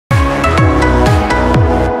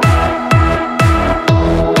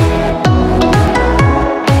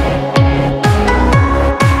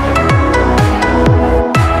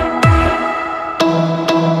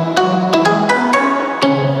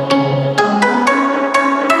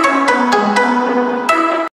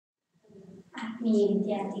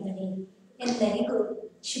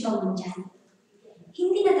ಮುಂಜಾನೆ.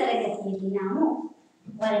 ಹಿಂದಿನ ತರಗತಿಯಲ್ಲಿ ನಾವು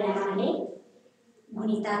ವರ್ಣಮಾಲೆ,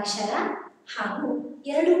 ಗುಣಿತಾಕ್ಷರ ಹಾಗೂ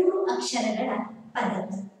 2-3 ಅಕ್ಷರಗಳ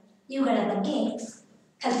ಪದಗಳು ಇವುಗಳ ಬಗ್ಗೆ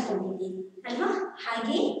ಕಲ್ತ್ಕೊಂಡಿದ್ದೀವಿ ಅಲ್ವಾ?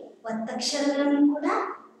 ಹಾಗೆ ಒತ್ತಕ್ಷರಗಳನ್ನು ಕೂಡ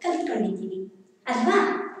ಕಲ್ತ್ಕೊಂಡಿದ್ದೀವಿ ಅಲ್ವಾ?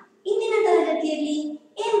 ಇಂದಿನ ತರಗತಿಯಲ್ಲಿ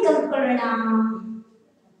ಏನ್ ಕಲ್ತ್ಕೊಳ್ಳೋಣ?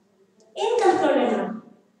 1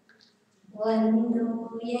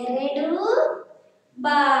 2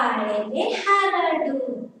 ಬಾಳೆಲೆ ಹರಡು,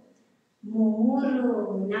 3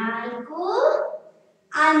 4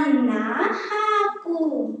 ಅನ್ನ ಹಾಕು,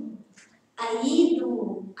 5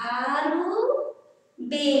 6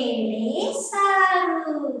 ಬೇಳೆ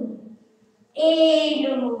ಸಾರು,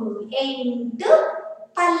 7 8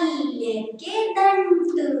 ಪಲ್ಯಕ್ಕೆ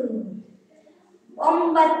ದಂಟು,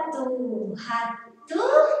 9 10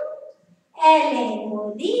 ಎಲೆ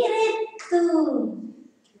ಮುದಿರೆತ್ತು,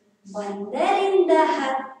 1 ರಿಂದ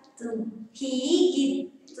 10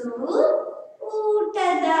 ಹೀಗಿತ್ತು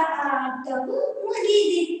ಊಟದ ಆಟವು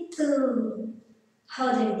ಮುಗಿದಿತ್ತು.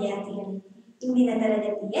 ಹೌದು ವಿದ್ಯಾರ್ಥಿಗಳೇ, ಇಂದಿನ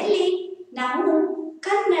ತರಗತಿಯಲ್ಲಿ ನಾವು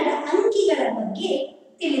ಕನ್ನಡ ಅಂಕಿಗಳ ಬಗ್ಗೆ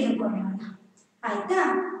ತಿಳಿದುಕೊಳ್ಳೋಣ. ಆಯ್ತಾ?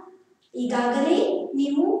 ಈಗಾಗಲೇ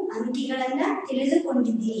ನೀವು ಅಂಕಿಗಳನ್ನ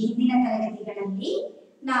ತಿಳಿದುಕೊಂಡಿದ್ದೀರಿ. ಹಿಂದಿನ ತರಗತಿಗಳಲ್ಲಿ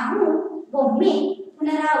ನಾವು ಒಮ್ಮೆ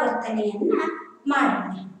ಪುನರಾವರ್ತನೆಯನ್ನ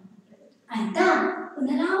ಮಾಡೋಣ. ಆಯ್ತಾ?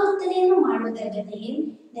 ಪುನರಾವರ್ತನೆಯನ್ನು ಮಾಡುವುದರ ಜೊತೆಗೆ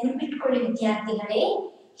ನೆನಪಿಟ್ಕೊಳ್ಳಿ ವಿದ್ಯಾರ್ಥಿಗಳೇ,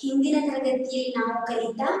 ಹಿಂದಿನ ತರಗತಿಯಲ್ಲಿ ನಾವು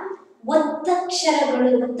ಕಲಿತ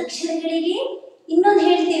ಒತ್ತಕ್ಷರಗಳಿಗೆ ಇನ್ನೊಂದು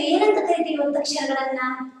ಹೇಳ್ತೀವಿ. ಏನಂತ ಕರಿತೀವಿ ಒತ್ತಕ್ಷರಗಳನ್ನ?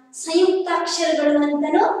 ಸಂಯುಕ್ತಾಕ್ಷರಗಳು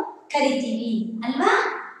ಅಂತಾನೂ ಕರಿತೀವಿ ಅಲ್ವಾ?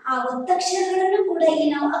 ಆ ಒತ್ತಕ್ಷರಗಳನ್ನು ಕೂಡ ಇಲ್ಲಿ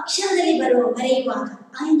ನಾವು ಅಕ್ಷರದಲ್ಲಿ ಬರೆಯುವಾಗ,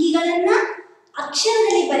 ಅಂಕಿಗಳನ್ನ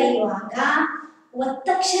ಅಕ್ಷರದಲ್ಲಿ ಬರೆಯುವಾಗ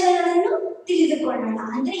ಒತ್ತಕ್ಷರಗಳನ್ನು ತಿಳಿದುಕೊಳ್ಳೋಣ.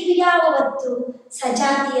 ಅಂದ್ರೆ ಇದು ಯಾವ ಒತ್ತು?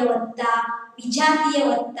 ಸಜಾತಿಯ ಒತ್ತ, ವಿಜಾತಿಯ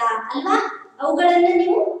ಒತ್ತ ಅಲ್ವಾ? ಅವುಗಳನ್ನ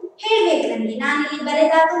ನೀವು ಹೇಳ್ಬೇಕು ನನಗೆ. ನಾನು ಇಲ್ಲಿ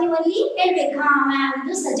ಬರೆದಾಗ ನೀವು ಅಲ್ಲಿ ಹೇಳ್ಬೇಕು, ಹಾ ಮ್ಯಾಮ್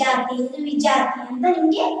ಇದು ಸಜಾತಿ, ಇದು ವಿಜಾತಿ ಅಂತ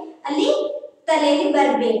ನಿಮ್ಗೆ ಅಲ್ಲಿ ತಲೆಯಲ್ಲಿ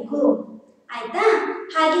ಬರಬೇಕು. ಆಯ್ತಾ?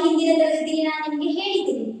 ಹಾಗೆ ಹಿಂದಿನ ತರಗತಿಯಲ್ಲಿ ನಾನು ನಿಮ್ಗೆ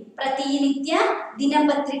ಹೇಳಿದ್ದೀನಿ, ಪ್ರತಿನಿತ್ಯ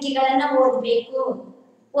ದಿನಪತ್ರಿಕೆಗಳನ್ನ ಓದಬೇಕು.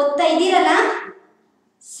 ಓದ್ತಾ ಇದ್ದೀರಲ್ಲ?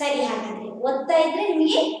 ಸರಿ. ಹಾಗಾದ್ರೆ ಓದ್ತಾ ಇದ್ರೆ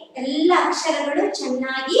ನಿಮಗೆ ಎಲ್ಲ ಅಕ್ಷರಗಳು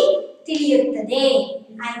ಚೆನ್ನಾಗಿ ತಿಳಿಯುತ್ತದೆ.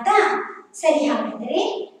 ಆಯ್ತಾ? ಸರಿ. ಹಾಗಾದ್ರೆ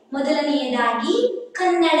ಮೊದಲನೆಯದಾಗಿ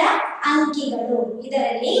ಕನ್ನಡ ಅಂಕಿಗಳು.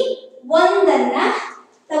 ಇದರಲ್ಲಿ ಒಂದನ್ನ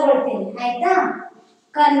ತಗೊಳ್ತೇನೆ. ಆಯ್ತಾ?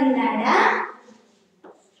 ಕನ್ನಡ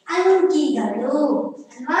ಅಂಕಿಗಳು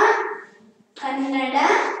ಅಲ್ವಾ? ಕನ್ನಡ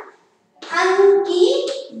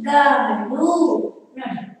ಅಂಕಿಗಳು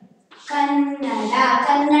ನೋಡಿ. ಕನ್ನಡ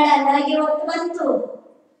ನನಗೆ ಒತ್ತು ಬಂತು.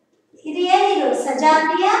 ಇದು ಏನಿದು?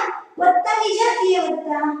 ಸಜಾತಿಯ ಒತ್ತ, ವಿಜಾತಿಯ ಒತ್ತ?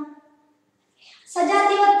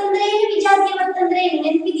 ಸಜಾತಿಯ ಒತ್ತು ಅಂದ್ರೆ ಏನು? ವಿಜಾತಿಯ ಒತ್ತು ಅಂದ್ರೆ ಏನು?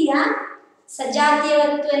 ನೆನಪಿದೆಯಾ? ಸಜಾತಿಯ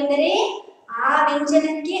ಒತ್ತು ಎಂದರೆ ಆ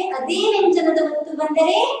ವ್ಯಂಜನಕ್ಕೆ ಅದೇ ವ್ಯಂಜನದ ಒತ್ತು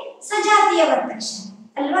ಬಂದರೆ ಸಜಾತಿಯ ಒತ್ತಕ್ಷರ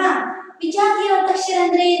ಅಲ್ವಾ? ವಿಜಾತಿಯ ಒತ್ತಕ್ಷರ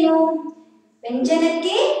ಅಂದ್ರೆ ಏನು?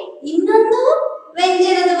 ವ್ಯಂಜನಕ್ಕೆ ಇನ್ನೊಂದು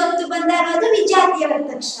ವ್ಯಂಜನದ ಒತ್ತು ಬಂದಾಗ ಅದು ವಿಜಾತಿಯ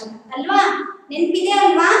ಒತ್ತಕ್ಷರ ಅಲ್ವಾ? ನೆನಪಿದೆ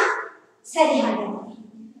ಅಲ್ವಾ? ಸರಿ. ಹಾಗಾದ್ರೆ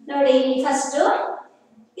ನೋಡಿ, ಫಸ್ಟ್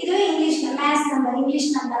ಇದು ಮ್ಯಾಥ್ಸ್ ನಂಬರ್, ಇಂಗ್ಲಿಷ್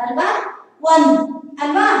ನಂಬರ್ ಅಲ್ವಾ? 1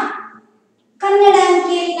 ಅಲ್ವಾ? ಕನ್ನಡ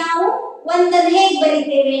ಅಂಕಿಯಲ್ಲಿ ನಾವು 1 ಅನ್ನು ಹೇಗೆ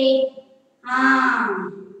ಬರೀತೇವೆ?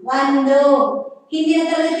 1. ಹಿಂದಿನ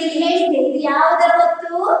ತರಗತಿಯಲ್ಲಿ ಹೇಳಿದ್ದೆ, ಇದು ಯಾವುದರ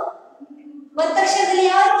ಒತ್ತು? ಒತ್ತಕ್ಷರದಲ್ಲಿ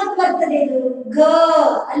ಯಾವ ಒತ್ತು ಬರ್ತದೆ? ಇದು ಗ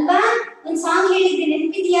ಅಲ್ವಾ? ಒಂದು ಸಾಂಗ್ ಹೇಳಿದ್ದೆ,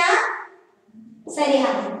 ನೆನಪಿದೆಯಾ? ಸರಿ.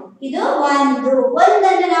 ಹಾಗೆ ಇದು 1. 1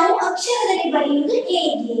 ಅನ್ನು ನಾವು ಅಕ್ಷರದಲ್ಲಿ ಬರೆಯುವುದು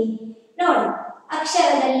ಹೇಗೆ ನೋಡಿ.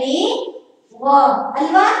 ಅಕ್ಷರದಲ್ಲಿ ವ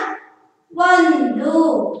ಅಲ್ವಾ? 1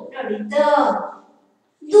 ನೋಡಿ.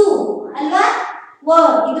 ದು ಅಲ್ವಾ? ವ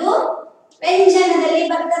ಇದು ವ್ಯಂಜನದಲ್ಲಿ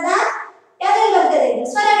ಬರ್ತದ? ಯಾವ್ದ್ರಲ್ಲಿ ಬರ್ತದೆ?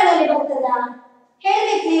 ಸ್ವರಗಳಲ್ಲಿ ಬರ್ತದ?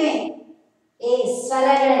 ಹೇಳ್ಬೇಕು ನೀವೇ.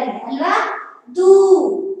 ಸ್ವರಗಳಲ್ಲಿ ಅಲ್ವಾ? ದು,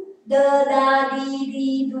 ದ, ದ, ದಿ, ದಿ,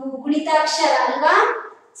 ದು ಗುಣಿತಾಕ್ಷರ ಅಲ್ವಾ?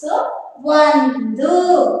 ಸೊ 1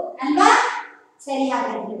 ಅಲ್ವಾ? ಸರಿ.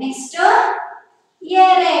 ಹಾಗಾದ್ರೆ ನೆಕ್ಸ್ಟ್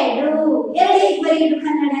 2. ಹೇಗೆ ಬರೆಯುವುದು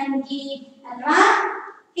ಕನ್ನಡ ಅಂಕಿ ಅಲ್ವಾ?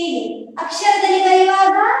 ಹೀಗೆ ಅಕ್ಷರದಲ್ಲಿ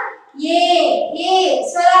ಬರೆಯುವಾಗ ಎ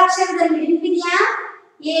ಸ್ವರಾಕ್ಷರದಲ್ಲಿ ನೆನಪಿದೆಯಾ?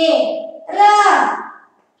 ರ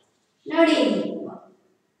ನೋಡಿ.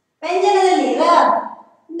 ವ್ಯಂಜನದಲ್ಲಿ ರ.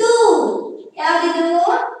 ಡು ಯಾವ್ದಿದು?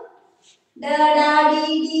 ಡ, ಡ, ಡಿ,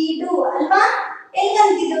 ಡಿ, ಡು ಅಲ್ವಾ? ಎಲ್ಲಿ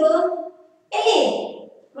ಬಂತಿದು? ಎಲ್ಲಿ?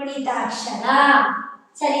 ಗುಣಿತಾಕ್ಷರ.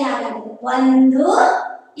 ಸರಿ. ಹಾಗಾದ್ರೆ 1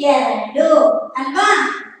 2 ಅಲ್ವಾ?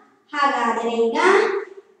 ಹಾಗಾದರೆ ಈಗ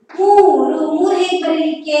 3 ಹೇಗೆ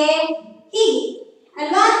ಬರೀಲಿಕ್ಕೆ? ಹೀಗೆ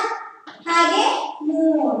ಅಲ್ವಾ? ಹಾಗೆ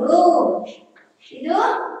 3 ಇದು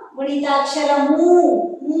ಗುಣಿತಾಕ್ಷರ ಮೂ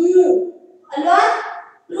ಅಲ್ವಾ?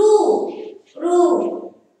 ರು ರು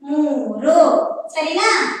 3 ಸರಿನಾ?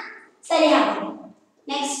 ಸರಿ ಹಾಕಿ.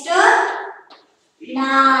 ನೆಕ್ಸ್ಟ್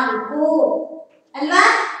ನಾಲ್ಕು ಅಲ್ವಾ?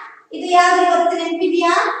 ಇದು ಯಾವ್ದ್ರ ಒತ್ತು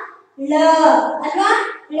ನೆನಪಿದ್ಯಾ? ಳ ಅಲ್ವಾ?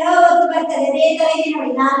 ಳ ಒತ್ತು ಬರ್ತದೆ. ಅದೇ ತರ ಇದೆ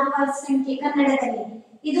ನೋಡಿ, 4 ಸಂಖ್ಯೆ ಕನ್ನಡದಲ್ಲಿ.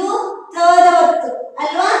 ಇದು ಥದ ಒತ್ತು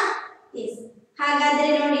ಅಲ್ವಾ? ಎಸ್. ಹಾಗಾದ್ರೆ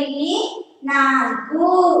ನೋಡಿ ಇಲ್ಲಿ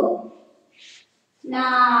 4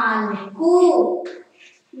 4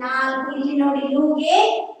 4 ಇಲ್ಲಿ ನೋಡಿ, ಲೂಗೆ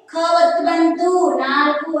ಕ ಒತ್ತು ಬಂತು.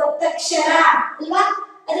 4 ಒತ್ತಕ್ಷರ ಅಲ್ವಾ?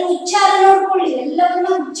 ಅದ್ರ ಉಚ್ಚಾರ ನೋಡ್ಕೊಳ್ಳಿ, ಎಲ್ಲವನ್ನ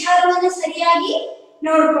ಉಚ್ಚಾರವನ್ನ ಸರಿಯಾಗಿ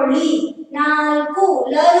ನೋಡ್ಕೊಳ್ಳಿ. 4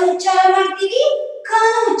 ಲ ಉಚ್ಚಾರ ಮಾಡ್ತೀವಿ, ಕ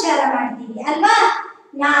ಉಚ್ಚಾರ ಮಾಡ್ತೀವಿ ಅಲ್ವಾ?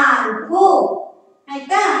 4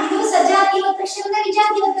 ಆಯ್ತಾ? ಇದು ಸಜಾತಿ ಒತ್ತಕ್ಷರನ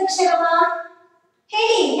ವಿಜಾತಿ ಒತ್ತಕ್ಷರವಾ?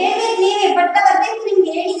 ಹೇಳಿ, ಹೇಳ್ಬೇಕು ನೀವೇ, ಪಟ್ಟ ಬರ್ಬೇಕು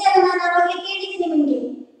ನಿಮ್ಗೆ. ಹೇಳಿದೆ ನಾನು ಅವಾಗಲೇ ಕೇಳಿದ್ದೀನಿ ನಿಮ್ಗೆ.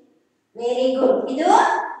 Very good. ಇದು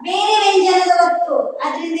ಬೇರೆ ವ್ಯಂಜನದ ಒತ್ತು,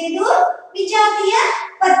 ಅದರಿಂದ ಇದು ವಿಜಾತಿಯ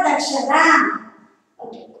ಒತ್ತಕ್ಷರ.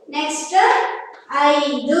 ಓಕೆ. ನೆಕ್ಸ್ಟ್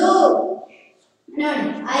 5 ನೋಡಿ,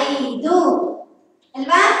 5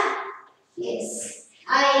 ಅಲ್ವಾ? ಎಸ್,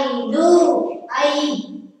 5 ಐ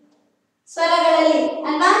ಸ್ವರಗಳಲ್ಲಿ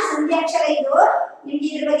ಅಲ್ವಾ? ಸಂಧ್ಯಾಕ್ಷರ ಇದು. ನಿಮ್ಗೆ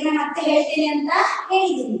ಇದ್ರ ಬಗ್ಗೆ ನಾನು ಮತ್ತೆ ಹೇಳ್ತೇನೆ ಅಂತ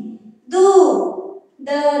ಹೇಳಿದ್ದೀನಿ. ದು ದ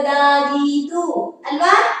ದ ದಿ ದು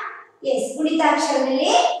ಅಲ್ವಾ? ಎಸ್,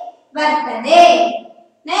 ಗುಣಿತಾಕ್ಷರದಲ್ಲಿ ಬರ್ತದೆ.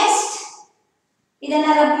 ನೆಕ್ಸ್ಟ್ ಇದನ್ನ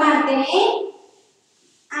ರಬ್ ಮಾಡ್ತೇನೆ,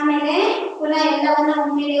 ಆಮೇಲೆ ಪುನಃ ಎಲ್ಲವನ್ನ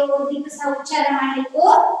ಒಮ್ಮೆಲೆ ಓದಲಿಕ್ಕೂ ಸಹ ಉಚ್ಚಾರ ಮಾಡಲಿಕ್ಕೂ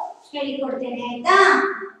ಹೇಳಿಕೊಡ್ತೇನೆ ಆಯ್ತಾ?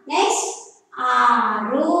 ನೆಕ್ಸ್ಟ್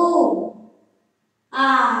 6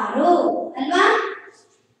 ಅಲ್ವಾ?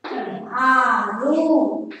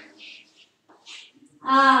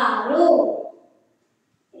 6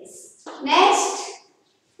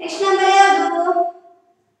 ನೆಕ್ಸ್ಟ್ ನಂಬರ್ ಯಾವುದು?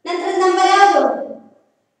 ನಂತರದ ನಂಬರ್ ಯಾವುದು?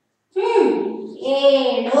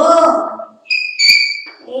 7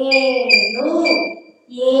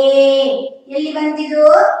 ಎಲ್ಲಿ ಬಂತಿದು?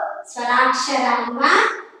 ಸ್ವರಾಕ್ಷರ ಅಲ್ವಾ?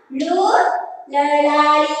 ಳು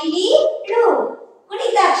ಲಳಾಳಿ ಳು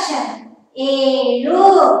ಗುಣಿತಾಕ್ಷರ 7.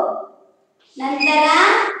 ನಂತರ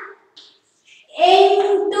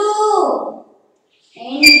 8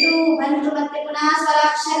 ಬಂತು, ಮತ್ತೆ ಪುನಃ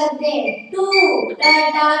ಸ್ವರಾಕ್ಷರದ್ದೇ. 2 ಟ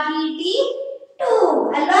ಟ ಟಿ ಟಿ 2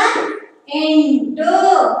 ಅಲ್ವಾ? 8.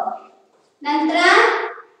 ನಂತರ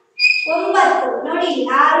 9 ನೋಡಿ,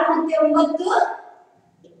 6 ಮತ್ತೆ 9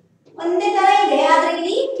 ಒಂದೇ ತರ ಇದೆ, ಆದ್ರೆ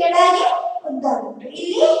ಇಲ್ಲಿ ಕೆಳಗೆ ಉದ್ದ ಉಂಟು,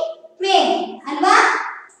 ಇಲ್ಲಿ ಮೇಲೆ ಅಲ್ವಾ?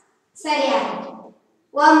 ಸರಿಯಾಗಿ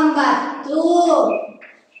 9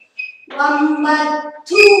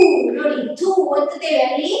 ನೋಡಿ, ಥೂ ಒತ್ತುತ್ತೇವೆ,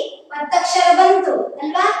 ಅಲ್ಲಿ ಒತ್ತಕ್ಷರ ಬಂತು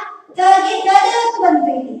ಅಲ್ವಾ? ತಗೆ ತಡೆ ಒತ್ತು ಬಂತು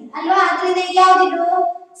ಇಲ್ಲಿ ಅಲ್ವಾ? ಅದರಿಂದ ಇದು ಯಾವ್ದಿದು?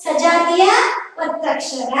 ಸಜಾತಿಯ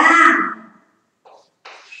ಒತ್ತಕ್ಷರ.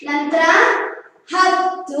 ನಂತರ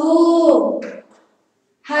 10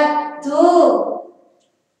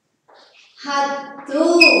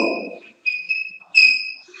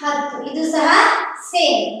 ಇದು ಸಹ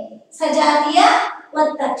ಸೇಮ್ ಸಜಾತಿಯ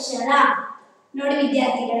ಒತ್ತಕ್ಷರ. ನೋಡಿ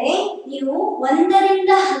ವಿದ್ಯಾರ್ಥಿಗಳೇ, ನೀವು 1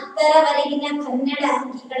 ರಿಂದ 10ರವರೆಗಿನ ಕನ್ನಡ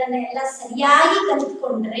ಅಂಕಿಗಳನ್ನೆಲ್ಲ ಸರಿಯಾಗಿ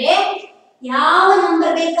ಕಲಿತುಕೊಂಡ್ರೆ ಯಾವ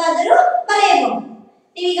ನಂಬರ್ ಬೇಕಾದರೂ ಬರೆಯಬಹುದು.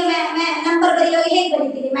 ನೀವೀಗ ನಂಬರ್ ಬರೆಯುವಾಗ ಹೇಗೆ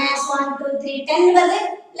ಬರೀತೀರಿ? ಮ್ಯಾಥ್ಸ್ 1 2 3 10 ಬರೆದ್ರೆ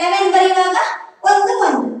 11 ಬರೆಯುವಾಗ 1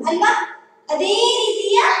 1 ಅಲ್ವಾ? ಅದೇ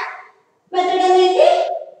ರೀತಿಯ ಮೆಥಡ್ ಅನ್ನು ಇಲ್ಲಿ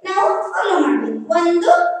ನಾವು ಫಾಲೋ ಮಾಡಬೇಕು.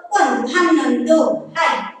 1 1 11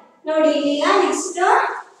 ಹಾಗೆ ನೋಡಿ. ಈಗ ನೆಕ್ಸ್ಟ್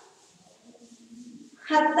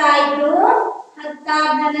 10 ಆಯ್ತು. 10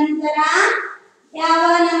 ಆದ ನಂತರ ಯಾವ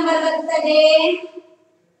ನಂಬರ್ ಬರ್ತದೆ?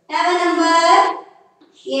 ಯಾವ ನಂಬರ್?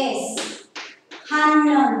 ಎಸ್,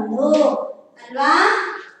 11 ಅಲ್ವಾ?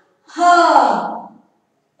 ಹ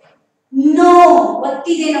ನೋ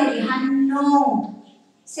ಒತ್ತಿದೆ ನೋಡಿ, ಹಣ್ಣು.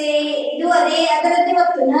 ಇದು ಅದೇ ಅದರದ್ದೇ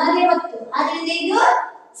ಒತ್ತು, ನದೇ ಒತ್ತು, ಆದ್ರಿಂದ ಇದು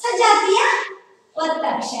ಸಜಾತಿಯ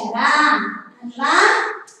ಒತ್ತಕ್ಷರ ಅಲ್ವಾ?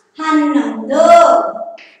 11.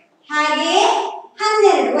 ಹಾಗೆ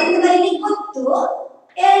 12, 1 ಬರೀಲಿಕ್ಕೆ ಗೊತ್ತು,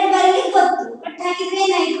 2 ಬರೀಲಿಕ್ಕೆ ಗೊತ್ತು, ಬಟ್ ಹಾಕಿದ್ರೆ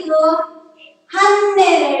ಏನಾಯ್ತು?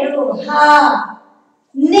 12. ಹ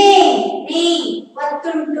ನೇ ನೇ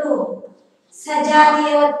ಒತ್ತುಂಟು,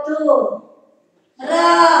 ಸಜಾತಿಯ ಒತ್ತು. ರ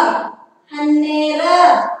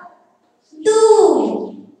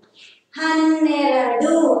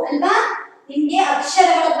 12 ಅಲ್ವಾ? ನಿಮ್ಗೆ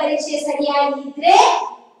ಅಕ್ಷರಗಳ ಪರೀಕ್ಷೆ ಸರಿಯಾಗಿದ್ರೆ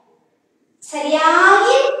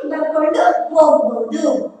ಸರಿಯಾಗಿ ಬರ್ಕೊಂಡು ಹೋಗ್ಬಹುದು.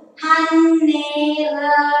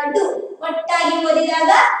 12 ಒಟ್ಟಾಗಿ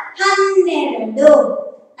ಓದಿದಾಗ 12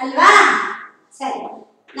 ಅಲ್ವಾ? ಸರಿ.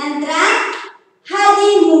 ನಂತರ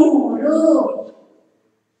 13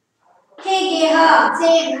 ಹೇಗೆ? ಹ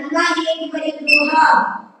ಸೇಮ್ ಅಲ್ವಾ? ಹೇಗೆ ಬರೆಯುವುದು? ಹ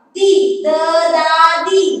ದಿ ದ ದಾ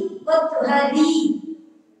ದಿ ಒತ್ತು, ಹದಿ.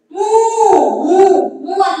 ಮೂ ಮೂ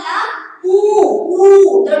ಮೂ ಅಲ್ಲ, ಮೂ ಊ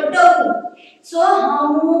ದೊಡ್ಡವು. ಸೊ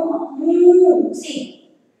ಮೂ ಸಿ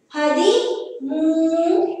ಹದಿ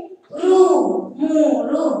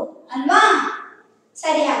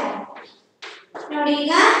ನೋಡಿ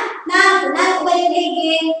ಈಗ ನಾಲ್ಕು ನಾಲ್ಕು ಬರೆಯೋದು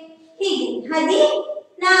ಹೇಗೆ ಹೀಗೆ 14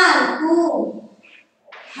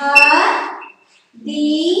 ಹ ದಿ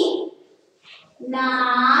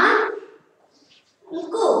ನಾಲ್ಕು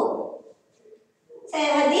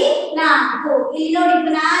ಸರಿ 14 ಇಲ್ಲಿ ನೋಡಿ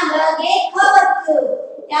ಪುನಃ ಲಗೆ ಖ ಒತ್ತು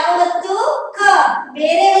ಯಾವ ಒತ್ತು ಕ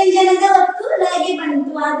ಬೇರೆ ವ್ಯಂಜನದ ಒತ್ತು ಲಗೆ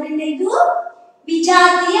ಬಂತು ಆದ್ರಿಂದ ಇದು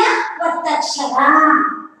ವಿಜಾತಿಯ ಒತ್ತಕ್ಷರ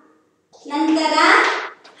ನಂತರ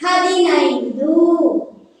 15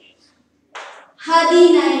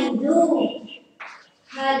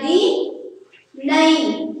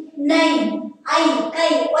 ನೈ ಐ ಕೈ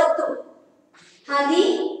ಒತ್ತು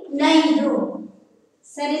 15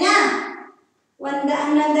 ಸರಿನಾ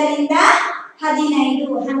 11ರಿಂದ 15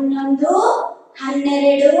 11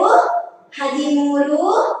 12 13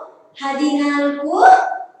 14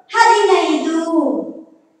 15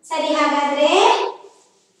 ಸರಿ ಹಾಗಾದ್ರೆ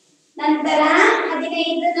ನಂತರ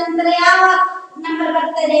 15 ನಂತರ ಯಾವ ನಂಬರ್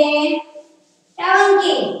ಬರ್ತದೆ ಯಾವ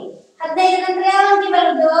ಅಂಕಿ 15 ನಂತರ ಯಾವ ಅಂಕಿ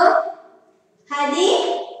ಬರುವುದು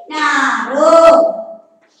 16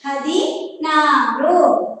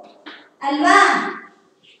 ಅಲ್ವಾ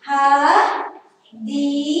ಹ ದಿ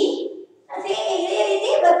ಅದೇ ಇದೇ ರೀತಿ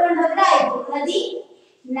ಬರ್ಕೊಂಡು ಹೋದ್ರೆ ಆಯ್ತು 16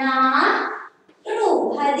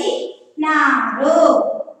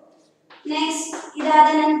 ನೆಕ್ಸ್ಟ್ ಇದಾದ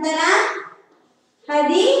ನಂತರ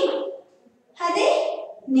 17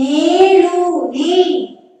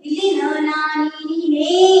 ಇಲ್ಲಿ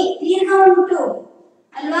ನೇ ದೀರ್ಘ ಉಂಟು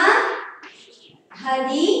ಅಲ್ವಾ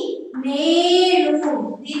 17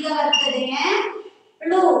 ದೀರ್ಘ ಬರ್ತದೆ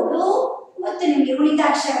ಳು ಗೊತ್ತು ನಿಮಗೆ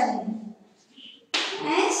ಉಳಿತಾಕ್ಷರದಲ್ಲಿ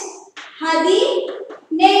ನೆಕ್ಸ್ಟ್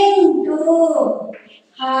 18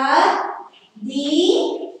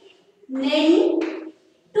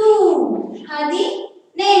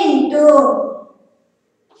 18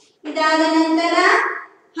 ಇದಾದ ನಂತರ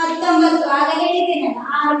 19 ಆಗ ಹೇಳಿದ್ದೇನೆ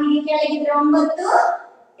 6 ಹೀಗೆ ಕೆಳಗಿದ್ರೆ 9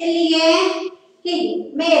 ಇಲ್ಲಿಗೆ ಹೀಗೆ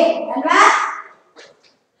ಮೇಲೆ ಅಲ್ವಾ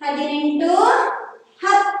 18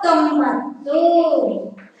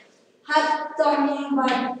 19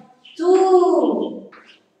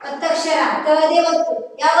 ಒತ್ತಕ್ಷರ ತದೇ ಒತ್ತು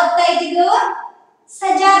ಯಾವ ಒತ್ತಾಯ್ತು ಇದು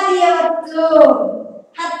ಸಜಾತಿಯ ಒತ್ತು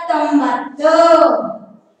 19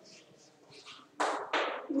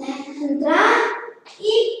 ನಂತರ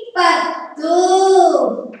 20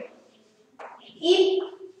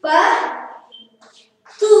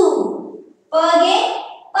 ಪಗೆ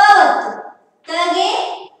ಪವತ್ತು ತಗೆ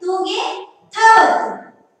ತೂಗೆ ಥವತ್ತು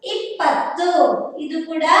 20 ಇದು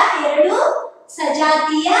ಕೂಡ ಎರಡು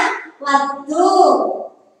ಸಜಾತಿಯ ಒತ್ತು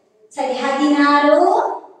ಸರಿ 16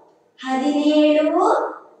 17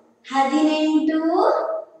 18 19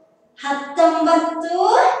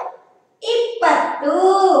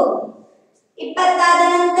 20 20 ಆದ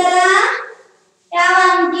ನಂತರ ಯಾವ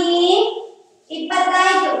ಅಂಕಿ 20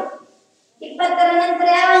 ಆಯ್ತು 20ರ ನಂತರ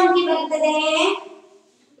ಯಾವ ಅಂಕಿ ಬರ್ತದೆ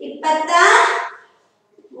 21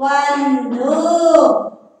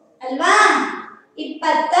 ಅಲ್ವಾ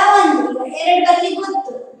 21 ಎರಡು ಬರ್ಲಿಕ್ಕೆ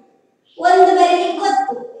ಗೊತ್ತು ಒಂದು ಬರಲಿಕ್ಕೆ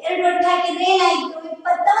ಗೊತ್ತು ಎರಡು ಒಟ್ಟು ಹಾಕಿದ್ರೆ ಏನಾಯ್ತು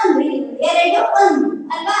 21 2 1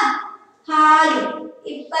 ಅಲ್ವಾ ಹಾಗೆ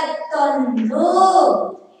 21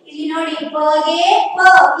 ಇಲ್ಲಿ ನೋಡಿ ಪಗೆ ಪ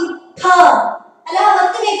ಇಪ್ಪ ಅಲ್ಲ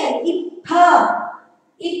ಒತ್ತು ಬೇಕಲ್ಲ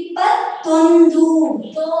ಇಪ್ಪ 21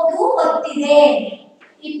 ತೋಗು ಒತ್ತಿದೆ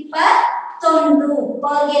 21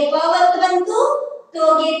 ಪಗೆ ಪ ಒತ್ತು ಬಂತು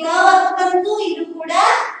ತೋಗೆ ತ ಒತ್ತು ಬಂತು ಇದು ಕೂಡ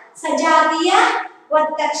ಸಜಾತಿಯ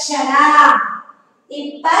ಒತ್ತಕ್ಷರ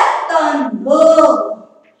 21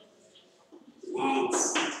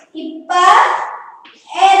 ನೆಕ್ಸ್ಟ್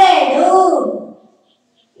 22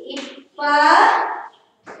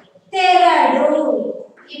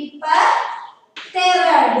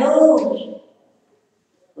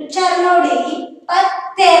 ಉಚ್ಚಾರ ನೋಡಿ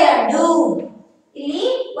 22 ಇಲ್ಲಿ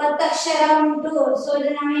ಒತ್ತಕ್ಷರ ಉಂಟು ಸೊ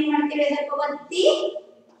ನಾವೇನ್ ಮಾಡ್ತೇವೆ ಅದಕ್ಕೆ ಒತ್ತಿ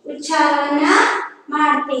ಉಚ್ಚಾರವನ್ನ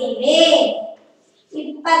ಮಾಡ್ತೇವೆ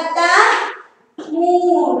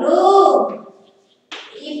 23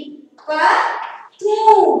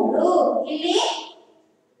 ಇಲ್ಲಿ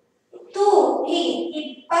ತು ಹೀಗೆ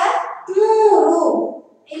 23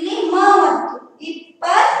 ಇಲ್ಲಿ ಮಾವತ್ತು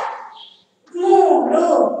 23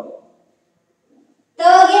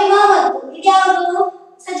 ತಗೆ ಮಾವತ್ತು ಇದ್ಯಾವುದು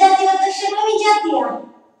ಸಜಾತಿಯ ಒತ್ತಕ್ಷರ ವಿಜಾತಿಯ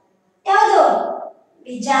ಯಾವುದು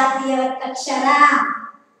ವಿಜಾತಿಯ ಒತ್ತಕ್ಷರ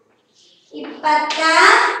 24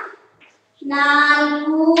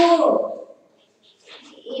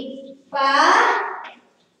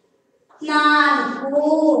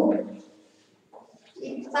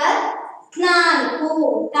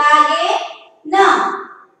 ತಾಗೆ ನ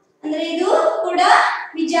ಅಂದ್ರೆ ಇದು ಕೂಡ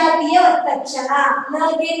ವಿಜಾತಿಯ ಒತ್ತಕ್ಷರ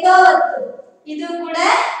ಲಗೆ ತ ಒತ್ತು ಇದು ಕೂಡ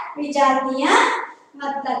ವಿಜಾತಿಯ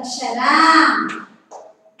ಒತ್ತಕ್ಷರ.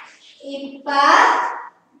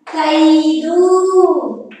 25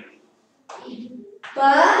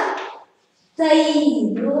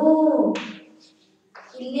 25.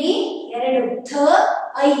 ಇಲ್ಲಿ ಎರಡು ಥ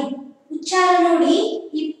ಐ ಉಚ್ಚಾರ ನೋಡಿ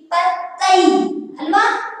 25 ಅಲ್ವಾ.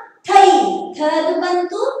 ಥೈ ಥದು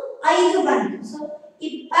ಬಂತು 5 ಬಂತು. ಸೊ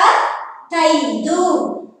 25.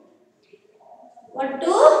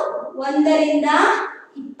 ಒಟ್ಟು 1ರಿಂದ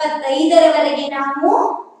 25ರವರೆಗೆ ನಾವು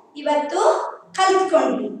ಇವತ್ತು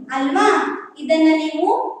ಕಲ್ತ್ಕೊಂಡ್ವಿ ಅಲ್ವಾ. ಇದನ್ನ ನೀವು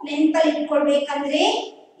ನೆನಪಲ್ಲಿ ಇಟ್ಕೊಳ್ಬೇಕಂದ್ರೆ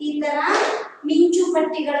ಈ ತರ ಮಿಂಚು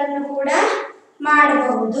ಪಟ್ಟಿಗಳನ್ನು ಕೂಡ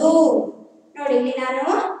ಮಾಡಬಹುದು. ನೋಡಿ ಇಲ್ಲಿ ನಾನು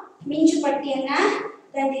ಮಿಂಚು ಪಟ್ಟಿಯನ್ನ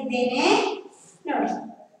ತಂದಿದ್ದೇನೆ ನೋಡಿ.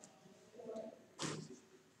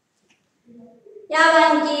 ಯಾವ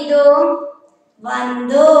ಅಂಕಿ ಇದು?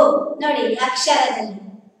 1 ನೋಡಿ ಅಕ್ಷರದಲ್ಲಿ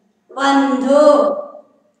 1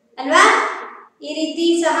 ಅಲ್ವಾ. ಈ ರೀತಿ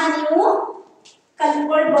ಸಹ ನೀವು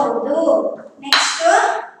ಕಲ್ತ್ಕೊಳ್ಬಹುದು. ನೆಕ್ಸ್ಟ್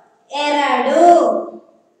 2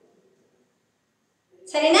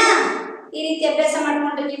 ಸರಿನಾ. ಈ ರೀತಿ ಅಭ್ಯಾಸ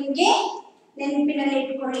ಮಾಡಿಕೊಂಡ್ರೆ ನಿಮಗೆ ನೆನಪಿನಲ್ಲಿ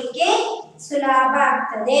ಇಟ್ಕೊಳ್ಳಿಕ್ಕೆ ಸುಲಭ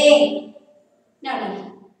ಆಗ್ತದೆ. ನೋಡಿ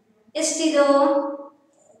ಎಷ್ಟಿದು?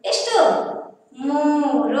 ಎಷ್ಟು?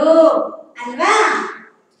 3 ಅಲ್ವಾ.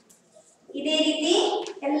 ಇದೇ ರೀತಿ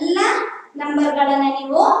ಎಲ್ಲ ನಂಬರ್ಗಳನ್ನ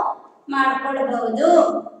ನೀವು ಮಾಡ್ಕೊಳ್ಬಹುದು.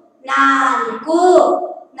 4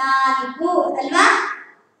 ಅಲ್ವಾ.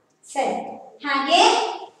 ಸರಿ, ಹಾಗೆ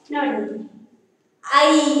ನೋಡಿ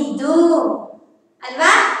 5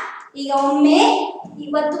 ಅಲ್ವಾ. ಈಗ ಒಮ್ಮೆ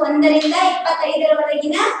ಇವತ್ತು 1ರಿಂದ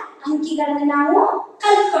 25ರವರೆಗಿನ ಅಂಕಿಗಳನ್ನು ನಾವು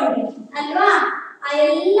ಕಲ್ತ್ಕೊಂಡ್ವಿ ಅಲ್ವಾ. ಆ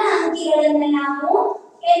ಎಲ್ಲ ಅಂಕಿಗಳನ್ನ ನಾವು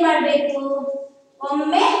ಏನ್ ಮಾಡಬೇಕು?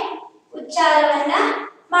 ಒಮ್ಮೆ ಉಚ್ಚಾರವನ್ನ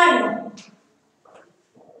ಮಾಡಬೇಕು.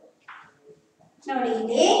 ನೋಡಿ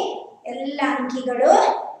ಇಲ್ಲಿ ಎಲ್ಲ ಅಂಕಿಗಳು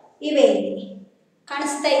ಇವೆ.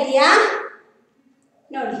 ಕಾಣಿಸ್ತಾ ಇದೆಯಾ?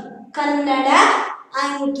 ನೋಡಿ ಕನ್ನಡ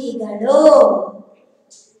ಅಂಕಿಗಳು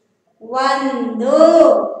 1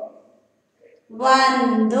 1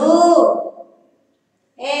 2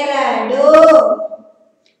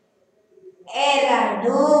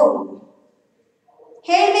 2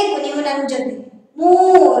 ಹೇಳ್ಬೇಕು ನೀವು ನನ್ನ ಜೊತೆ.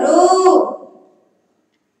 3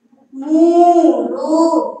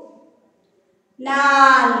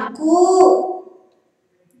 4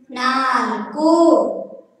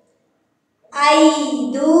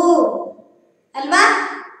 5 ಅಲ್ವಾ.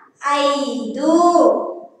 5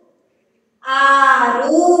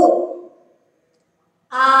 6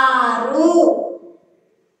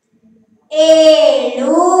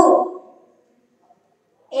 7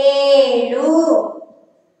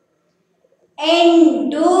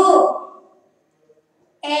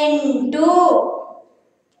 8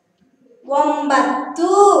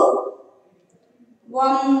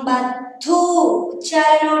 9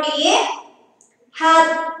 ಉಚ್ಚಾರ ನೋಡಿ.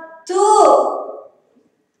 10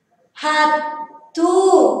 11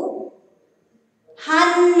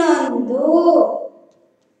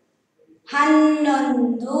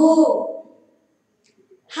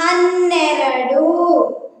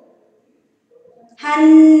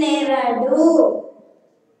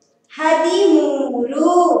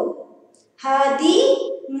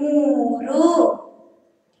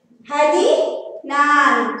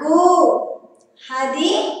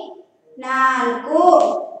 14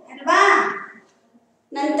 ಅಲ್ವಾ.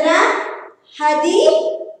 ನಂತರ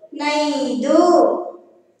 15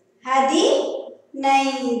 16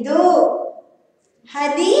 18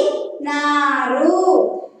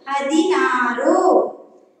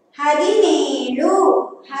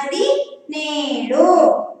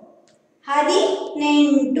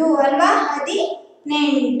 ಅಲ್ವಾ.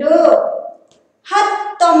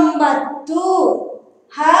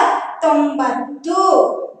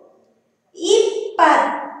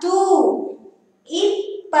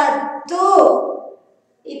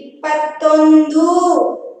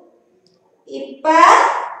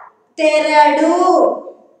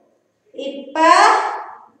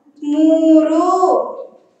 18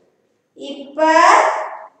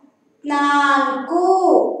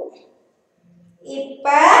 19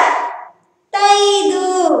 25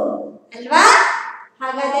 ಅಲ್ವಾ.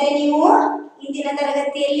 ಹಾಗಾದರೆ ನೀವು ಇಂದಿನ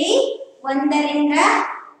ತರಗತಿಯಲ್ಲಿ 1ರಿಂದ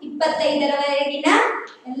 25ರವರೆಗಿನ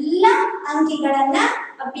ಎಲ್ಲ ಅಂಕಿಗಳನ್ನ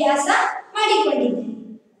ಅಭ್ಯಾಸ ಮಾಡಿಕೊಂಡಿದ್ದೀರಿ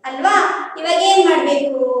ಅಲ್ವಾ. ಇವಾಗ ಏನ್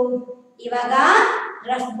ಮಾಡಬೇಕು? ಇವಾಗ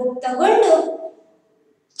ರಫ್ ಬುಕ್ ತಗೊಂಡು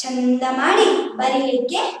ಚಂದ ಮಾಡಿ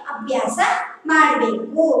ಬರೀಲಿಕ್ಕೆ ಅಭ್ಯಾಸ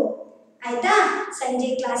ಮಾಡಬೇಕು ಆಯ್ತಾ. ಸಂಜೆ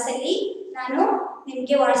ಕ್ಲಾಸಲ್ಲಿ ನಾನು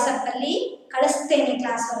ನಿಮಗೆ ವಾಟ್ಸಪ್ ಅಲ್ಲಿ ಕಳಿಸ್ತೇನೆ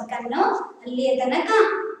ಕ್ಲಾಸ್ ವರ್ಕ್ ಅನ್ನು. ಅಲ್ಲಿಯ ತನಕ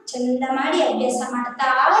ಚಂದ ಮಾಡಿ ಅಭ್ಯಾಸ ಮಾಡ್ತಾ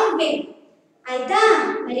ಇರ್ಬೇಕು ಆಯ್ತಾ.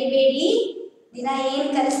 ಮರಿಬೇಡಿ. ದಿನ ಏನ್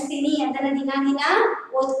ಕಲಿಸ್ತೀನಿ ಅದನ್ನ ದಿನ ದಿನ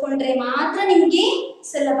ಓದ್ಕೊಂಡ್ರೆ ಮಾತ್ರ ನಿಮ್ಗೆ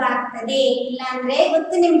ಸುಲಭ ಆಗ್ತದೆ, ಇಲ್ಲ ಅಂದ್ರೆ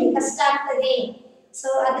ಗೊತ್ತು ನಿಮ್ಗೆ ಕಷ್ಟ ಆಗ್ತದೆ. ಸೊ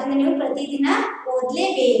ಅದನ್ನ ನೀವು ಪ್ರತಿದಿನ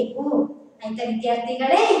ಓದ್ಲೇಬೇಕು. ಆಯ್ತಾ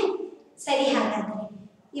ವಿದ್ಯಾರ್ಥಿಗಳೇ? ಸರಿ, ಹಾಗಾದ್ರೆ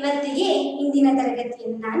ಇವತ್ತಿಗೆ ಇಂದಿನ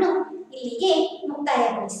ತರಗತಿಯನ್ನು ನಾನು ಇಲ್ಲಿಗೆ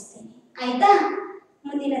ಮುಕ್ತಾಯಗೊಳಿಸ್ತೇನೆ. ಆಯ್ತಾ?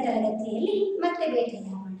 ಮುಂದಿನ ತರಗತಿಯಲ್ಲಿ ಮತ್ತೆ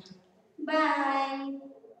ಭೇಟಿಯಾಗೋಣ. ಬಾಯ್.